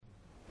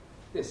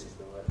This is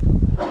the way.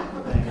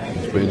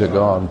 Thanks be to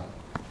God.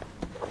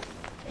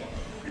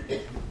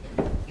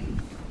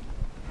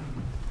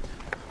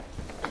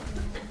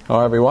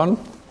 Hi everyone.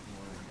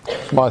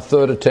 It's my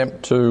third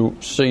attempt to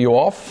see you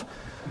off.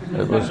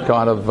 It was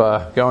kind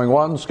of going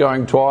once,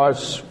 going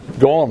twice,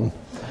 gone.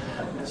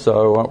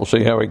 So we'll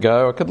see how we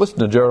go. I could listen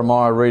to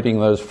Jeremiah reading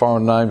those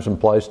foreign names and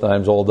place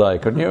names all day,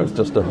 couldn't you? It's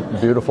just a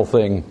beautiful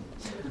thing.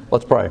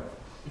 Let's pray.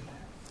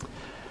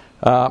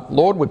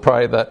 Lord, we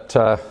pray that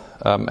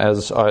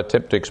as I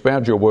attempt to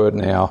expound your word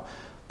now,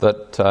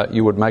 that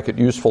you would make it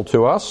useful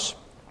to us,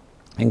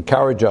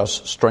 encourage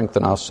us,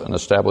 strengthen us and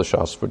establish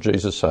us for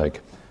Jesus'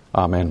 sake.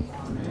 Amen.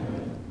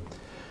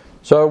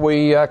 So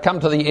we come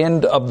to the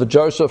end of the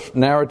Joseph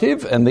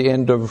narrative and the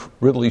end of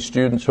Ridley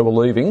students who are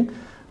leaving.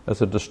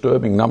 There's a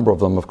disturbing number of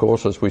them, of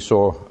course, as we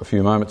saw a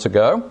few moments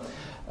ago.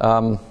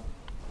 And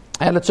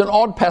it's an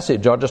odd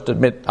passage, I just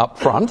admit up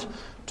front,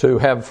 to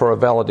have for a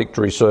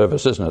valedictory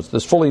service, isn't it?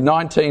 There's fully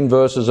 19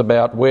 verses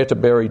about where to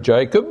bury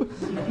Jacob,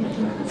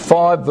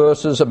 5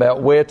 verses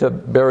about where to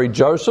bury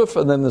Joseph,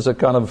 and then there's a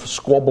kind of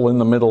squabble in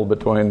the middle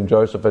between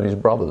Joseph and his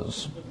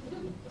brothers.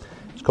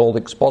 It's called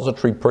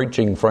expository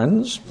preaching,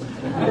 friends.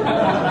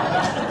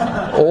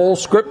 All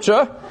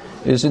scripture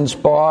is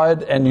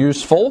inspired and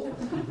useful.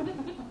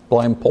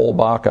 Blame Paul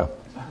Barker.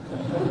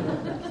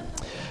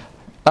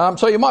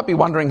 So you might be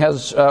wondering,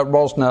 has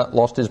Rosner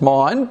lost his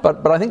mind?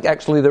 But I think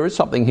actually there is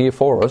something here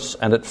for us,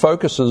 and it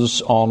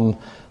focuses on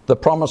the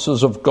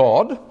promises of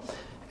God,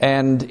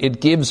 and it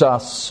gives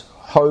us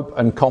hope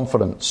and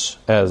confidence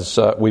as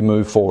we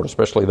move forward,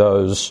 especially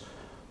those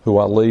who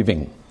are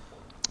leaving.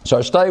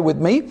 So stay with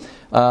me.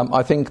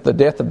 I think the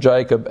death of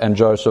Jacob and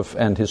Joseph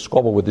and his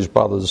squabble with his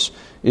brothers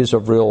is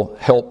of real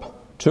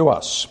help to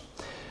us.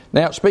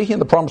 Now, speaking of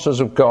the promises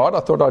of God,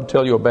 I thought I'd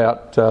tell you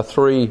about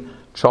 3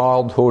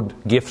 childhood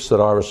gifts that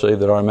I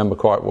received that I remember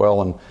quite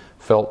well and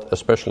felt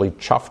especially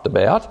chuffed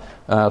about.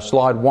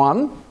 Slide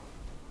 1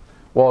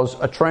 was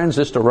a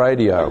transistor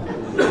radio.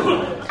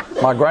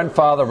 My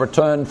grandfather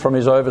returned from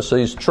his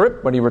overseas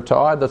trip when he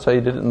retired. That's how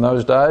he did it in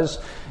those days.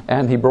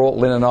 And he brought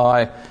Lynn and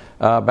I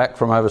back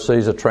from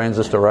overseas a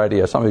transistor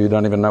radio. Some of you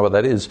don't even know what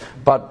that is.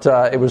 But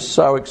it was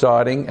so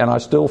exciting, and I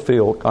still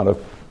feel kind of,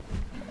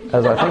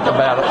 as I think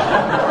about it.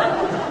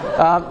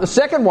 The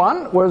second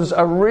one was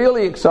a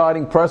really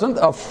exciting present,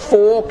 a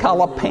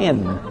 4-colour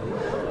pen.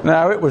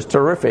 Now, it was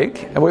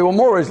terrific, and we were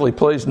more easily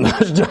pleased in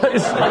those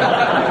days.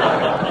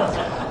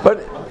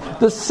 But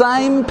the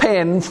same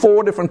pen,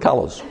 4 different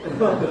colours.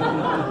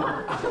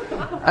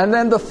 And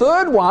then the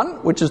third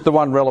one, which is the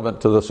one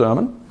relevant to the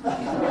sermon,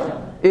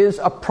 is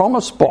a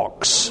promise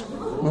box.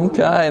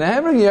 Okay, now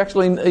how many of you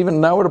actually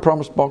even know what a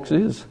promise box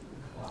is?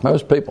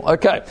 Most people.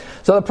 Okay,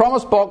 so the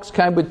promise box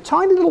came with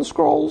tiny little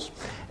scrolls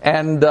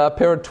and a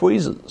pair of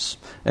tweezers,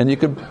 and you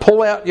could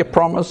pull out your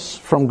promise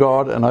from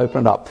God and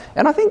open it up.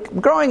 And I think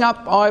growing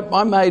up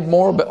I made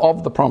more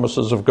of the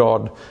promises of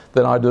God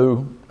than I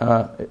do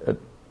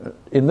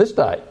in this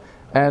day.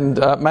 And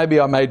maybe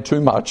I made too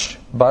much,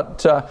 but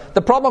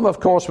the problem, of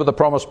course, with the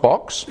promise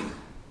box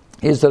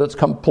is that it's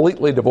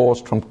completely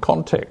divorced from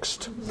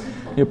context.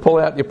 You pull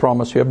out your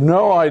promise, you have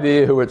no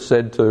idea who it's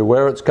said to,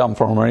 where it's come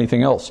from, or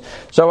anything else.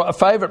 So a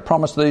favourite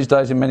promise these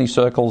days in many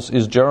circles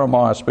is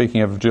Jeremiah,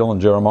 speaking of Jill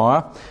and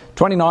Jeremiah,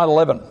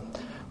 29:11.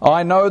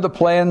 I know the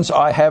plans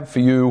I have for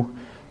you,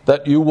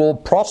 that you will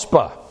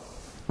prosper.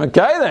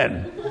 Okay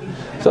then.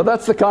 So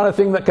that's the kind of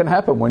thing that can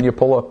happen when you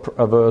pull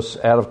a verse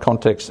out of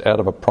context, out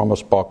of a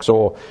promise box.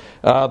 Or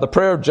the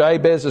prayer of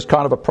Jabez is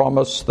kind of a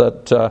promise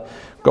that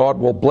God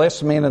will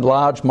bless me and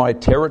enlarge my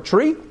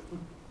territory.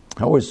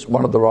 I always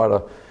wanted to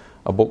write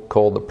a book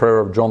called The Prayer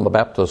of John the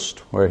Baptist,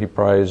 where he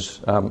prays,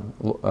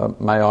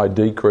 may I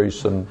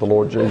decrease and the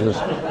Lord Jesus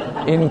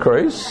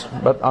increase,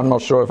 but I'm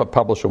not sure if a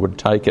publisher would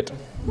take it.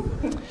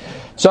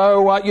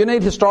 So you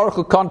need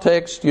historical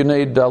context, you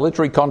need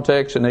literary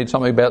context, you need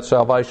something about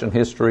salvation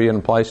history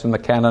and place in the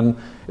canon.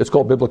 It's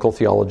called biblical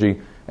theology,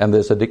 and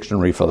there's a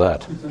dictionary for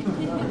that.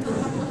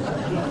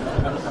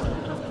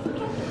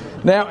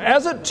 Now,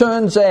 as it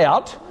turns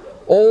out,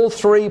 all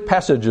 3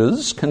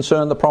 passages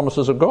concern the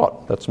promises of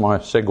God. That's my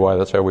segue.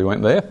 That's how we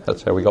went there.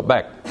 That's how we got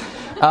back.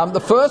 The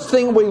first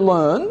thing we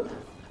learn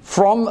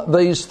from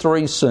these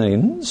 3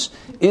 scenes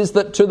is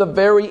that to the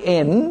very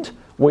end,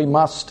 we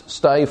must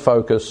stay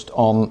focused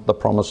on the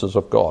promises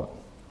of God.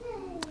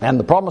 And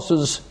the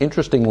promises,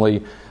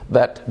 interestingly,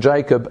 that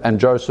Jacob and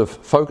Joseph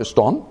focused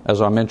on,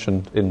 as I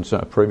mentioned in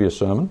a previous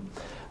sermon,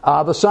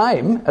 are the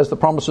same as the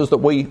promises that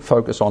we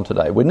focus on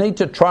today. We need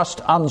to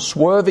trust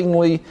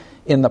unswervingly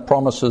in the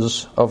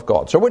promises of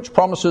God. So which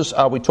promises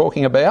are we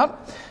talking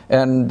about?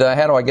 And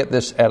how do I get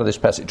this out of this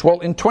passage?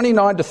 Well, in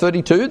 29 to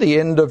 32, the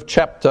end of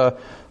chapter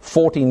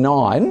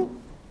 49,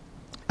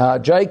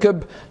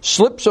 Jacob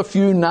slips a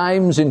few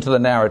names into the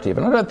narrative,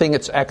 and I don't think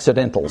it's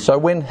accidental. So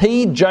when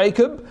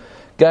Jacob,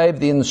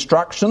 gave the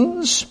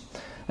instructions,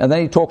 and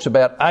then he talks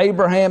about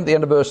Abraham at the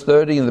end of verse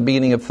 30 and the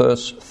beginning of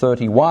verse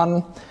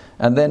 31,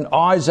 And then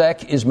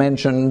Isaac is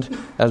mentioned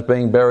as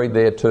being buried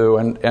there too.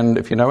 And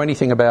if you know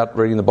anything about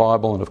reading the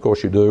Bible, and of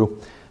course you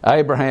do,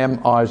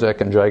 Abraham,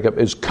 Isaac and Jacob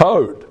is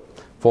code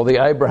for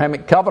the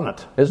Abrahamic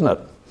covenant, isn't it?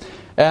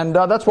 And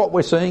that's what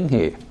we're seeing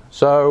here.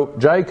 So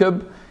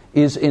Jacob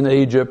is in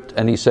Egypt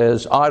and he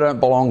says, I don't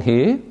belong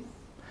here.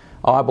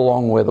 I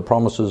belong where the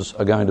promises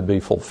are going to be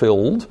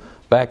fulfilled,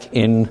 back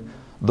in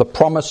the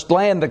promised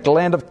land, the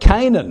land of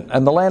Canaan.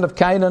 And the land of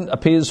Canaan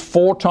appears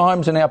 4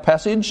 times in our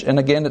passage, and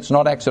again it's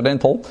not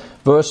accidental.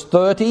 Verse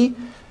 30,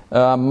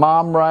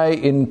 Mamre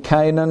in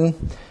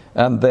Canaan,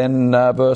 and then verse